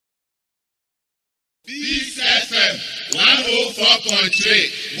Peace FM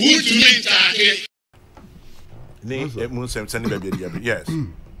 104.3. Who to meet Taki? Yes.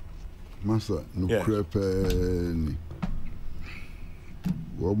 Master, no crepe.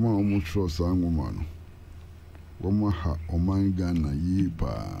 Woma omutro sangumano. Woma ha omanga na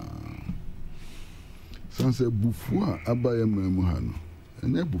yipa. Sanse bufua abaye memu ha no.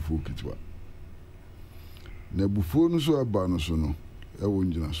 Ene bufu kitwa. Na bufu no so aba no so no. E wo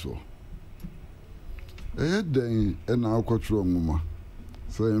ngina so. Den na akwotro nwoma.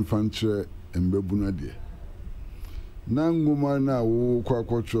 So emfanche embebu na de. Na nwoma na wo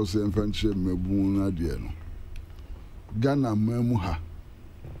kwakwotro so emfanche embebu na de no. Ghana memu ha.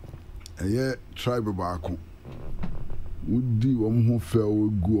 Tribe baako. Udi ho fe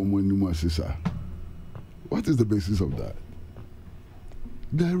gu animu asesa. What is the basis of that?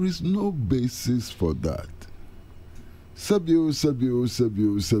 There is no basis for that. Sabio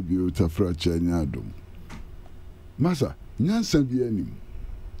tafra chanyadum. Masa, nyansa bi anim.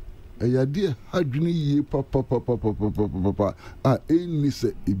 Eyade hadwene ye papa eni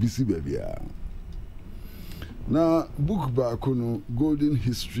se ebisi bebia. Na book baako no Golden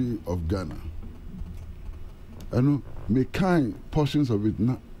History of Ghana. Ano me kind portions of it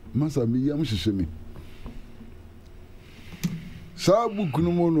na masa me yam hyehyeme. Sa book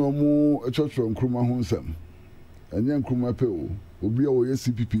no mo no mo echotro nkruma ho nsam. Anya nkruma pe o obi a wo ye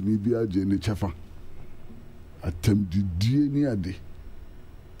CPP ni bi age ne chefa. Atem didie ni ade.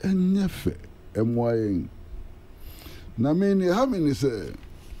 Enya fe emoayen. Na me ni ha me ni se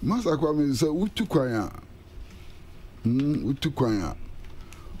masa kwa me se utu kwan a utukwanya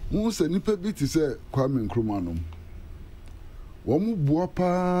mu se nipa bi ti se Kwame Nkrumah no wo mu bua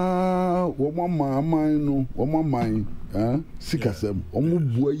pa wo maman no wo maman sikasem wo mu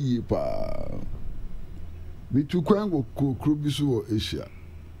bua yi pa mi tukwan go kokro bi so wo Asia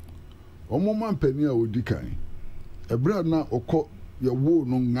wo mu mampani a odikan ebra na okọ ye wo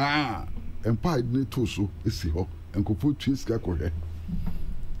no nga empire ne to so esi ho enkopo twiska kohwe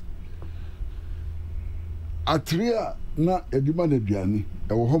Atria na edima na biani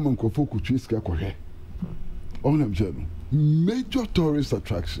e wo hom nkofo kutwi sika kohwe onam jeno major tourist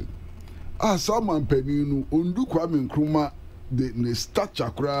attraction sama mpani no ondu Kwame Nkrumah de ne stature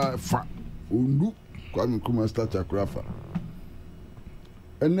kra fa ondu Kwame Nkrumah stature kra fa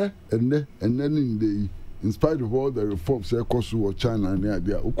enne ni ndei in spite of all the reforms e koso wo China and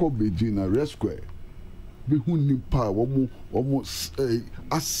there ukọ Beijing na Red Square be hu nipa wo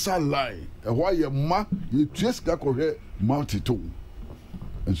asalai e ho ye ma ye tueska kohwe multito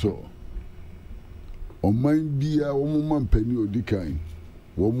and so on mind bia wo mo mampani odikan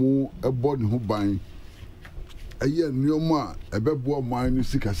wo mo ebo ne ho ban aye nneoma ebebo man no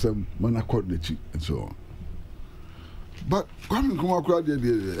sikasem mana kodnechi and so on. But Kwame Nkrumah kura de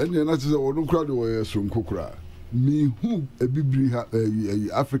ene na tse wo no kura de wo yeso nkokura mi hu ebibiri ha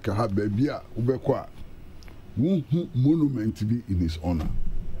Africa ha ba bia ubekọ a monument be in his honor.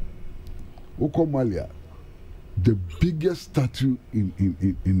 Malia, the biggest statue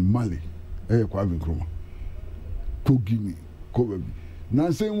in Mali, Kwame Nkrumah. Kogini, Kobebi.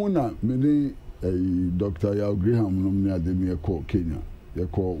 Now say one many Dr. Yao Graham nominee Ademir called Kenya. They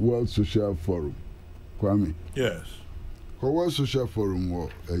call World Social Forum. Kwame. Yes. World Social Forum or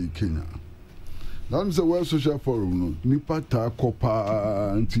Kenya. Now the World Social Forum no nipa ta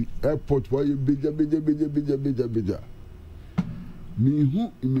kopa anti airport why beja me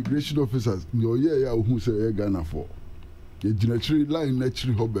who immigration officers no ye ya who say Ghana for ye ginatry line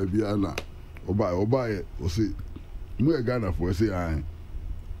naturally ho ba bia na oba o say we Ghana for say I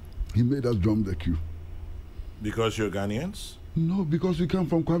he made us jump the queue because you're Ghanaians. No, because we come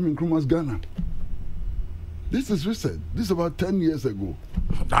from Kwame Nkrumah's Ghana. This is recent. This is about 10 years ago.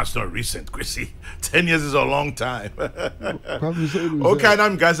 That's not recent, Kwesi. 10 years is a long time. Okay,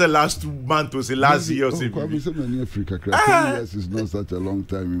 I'm guys last month was the last year. Kwame said in Africa, 10 years is not such a long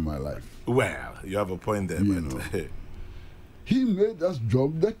time in my life. Well, you have a point there. You know. He made us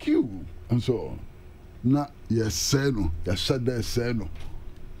jump the queue and so on. Na yes, no, yes, no.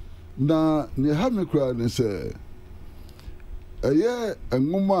 Na ne have me cry and say, a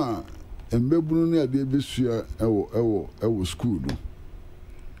woman. Embebunu ne ade besua ewo school no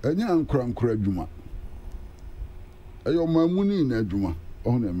enya ankra adwuma eyo mamuni na adwuma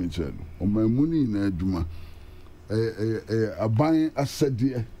ohun na meche no mamuni na adwuma aban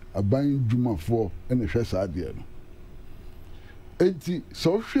asade aban dwumafo ene hwe saade no enti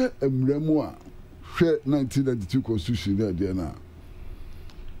so hwe emramu a hwe 1992 constitution na ade na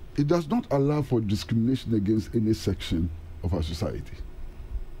it does not allow for discrimination against any section of our society.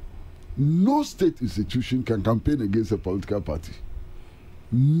 No state institution can campaign against a political party.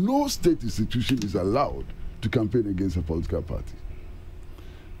 no state institution is allowed to campaign against a political party.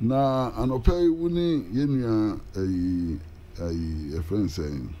 Now, an opay wuni yenya a friend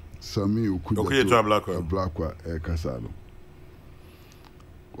saying Sami Okuja a Blackwa Kasalo.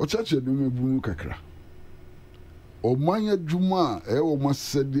 Ochache dume bunu kakra. Omanya Juma o must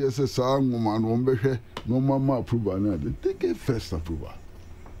said yes a song woman won't be no mama approval. They get first approval.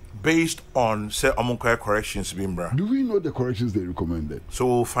 Based on say Amonkoya corrections being brought. Do we know the corrections they recommended? So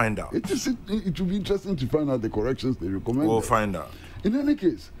we'll find out. It will be interesting to find out the corrections they recommended. We'll find out. In any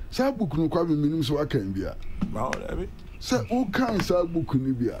case, Sabu no kwame minimum so can be. Wow, say all kinds Sabu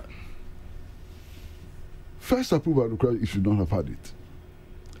kunibia. First approval you should not have had it.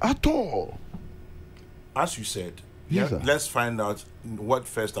 At all. As you said, yes, sir. Let's find out what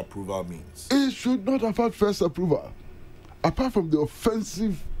first approval means. It should not have had first approval. Apart from the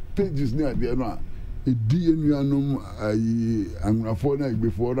offensive pages near the end, a DNU I'm going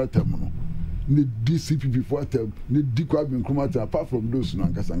before that terminal. The DCP before term, the DQAB Krumata, apart from those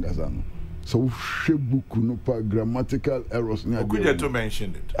Nankasangazano. So, book no grammatical errors. Could you to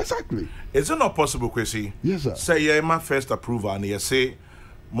mention it? Exactly. Is it not possible, Kwesi? Yes, sir. Say, yeah, my first approval, and you say,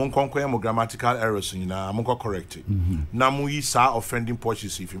 Monkonko grammatical errors, Monko corrected. Namu sa offending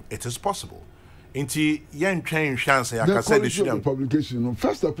portions, it is possible. Inti yen train chance I can say the publication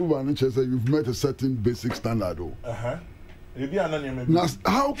first approval and say you've met a certain basic standard. Now,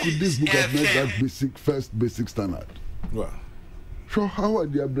 how could this book have met that first basic standard? Well, so how are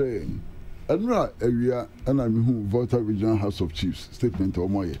their brain? And right area and I'm who Volta Regional House of Chiefs statement or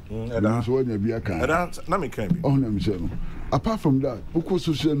more. Apart from that, Oko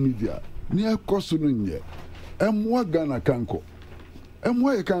social media near Kosunye, M1 Ghana Kanko,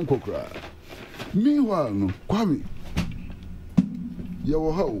 M1 Kanko cry. Meanwhile, no, Kwame,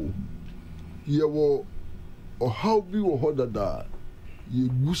 you how be or hodada, ye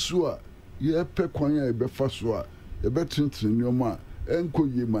gusua, ye pequania, a befasua, a betrin in your man, and co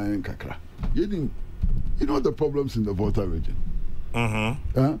ye my enkakra. You know the problems in the Volta region.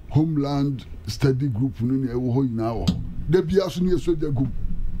 Homeland study group now. Debia near Soja Gum.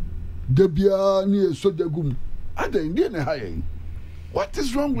 Debia near Soja Gum. Are they Indian high? What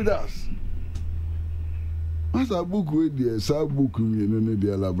is wrong with us? As a book with the Sabu community,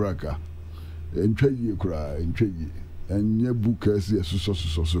 the Alabraca, and trade ye cry, and trade ye, and your book as a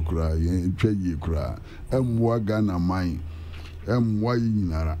so cry, and trade ye cry, and Wagana mine, and why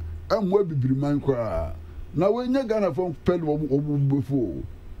Nara, and where be mine cry. Now, when you're gonna from pedal before,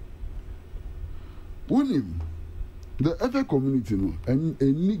 William, the other community, no, and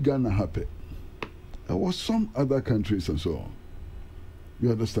any Ghana happy. There was some other countries and so on.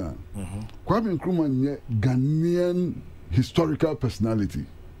 You understand? Kwame Nkrumah, Ghanaian historical personality.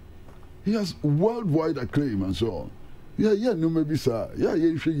 He has worldwide acclaim and so on. Yeah, no maybe sir. Yeah,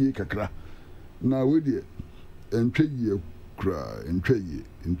 ye kakra. Now with it, and trade ye cry, and trade ye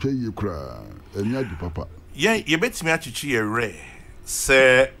cry, and yadi papa. Yeah, you bet me actually a rare.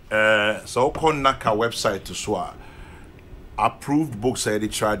 Say, so called Naka website to swear. Approved books I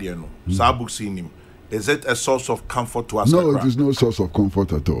tried, you know. Some books in him. Is it a source of comfort to us? No, it is no source of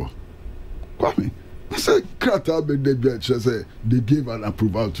comfort at all. Kwame, I said, they gave an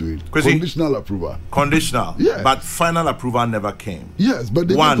approval to it. Conditional approval. Conditional? Yes. But final approval never came. Yes, but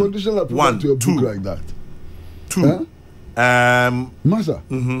they gave conditional approval to a book like that. Two. Master,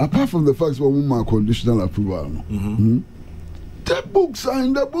 apart from the fact that woman conditional approval, the books are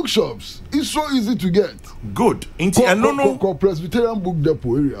in the bookshops. It's so easy to get. Good. No. Presbyterian Book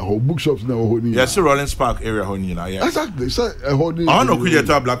Depot area or bookshops now. Yes, Rollins Park area. Yeah. Exactly. So I don't know who you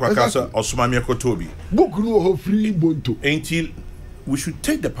Black Wakasa or Sumamia Kotobi. Book no free bonto. Until we should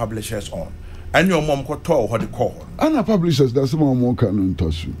take the publishers on. And your mom could tell what they call. And the publishers, that's some more can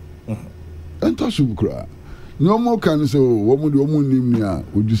Tosu. And Tosu cry. No more can say, what would you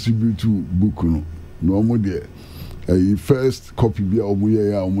would distribute to book? No more there. A first copy be or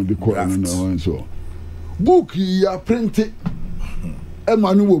the corner and so. Book ya printed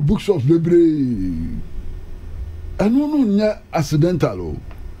Emmanuel bookshops bebre. And no accidental.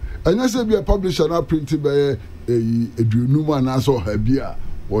 And I say be a publisher now printed by a Dunuma Naso Habia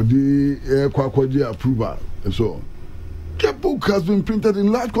or the Kwakwaji approval and so on. The book has been printed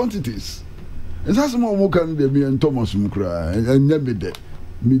in large quantities. And that's more can de me and Thomas Mukra and Nebede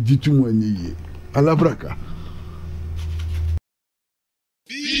me Jitum and ye. Alabraka.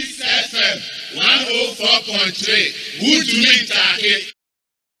 Peace FM 104.3. Good to meet you.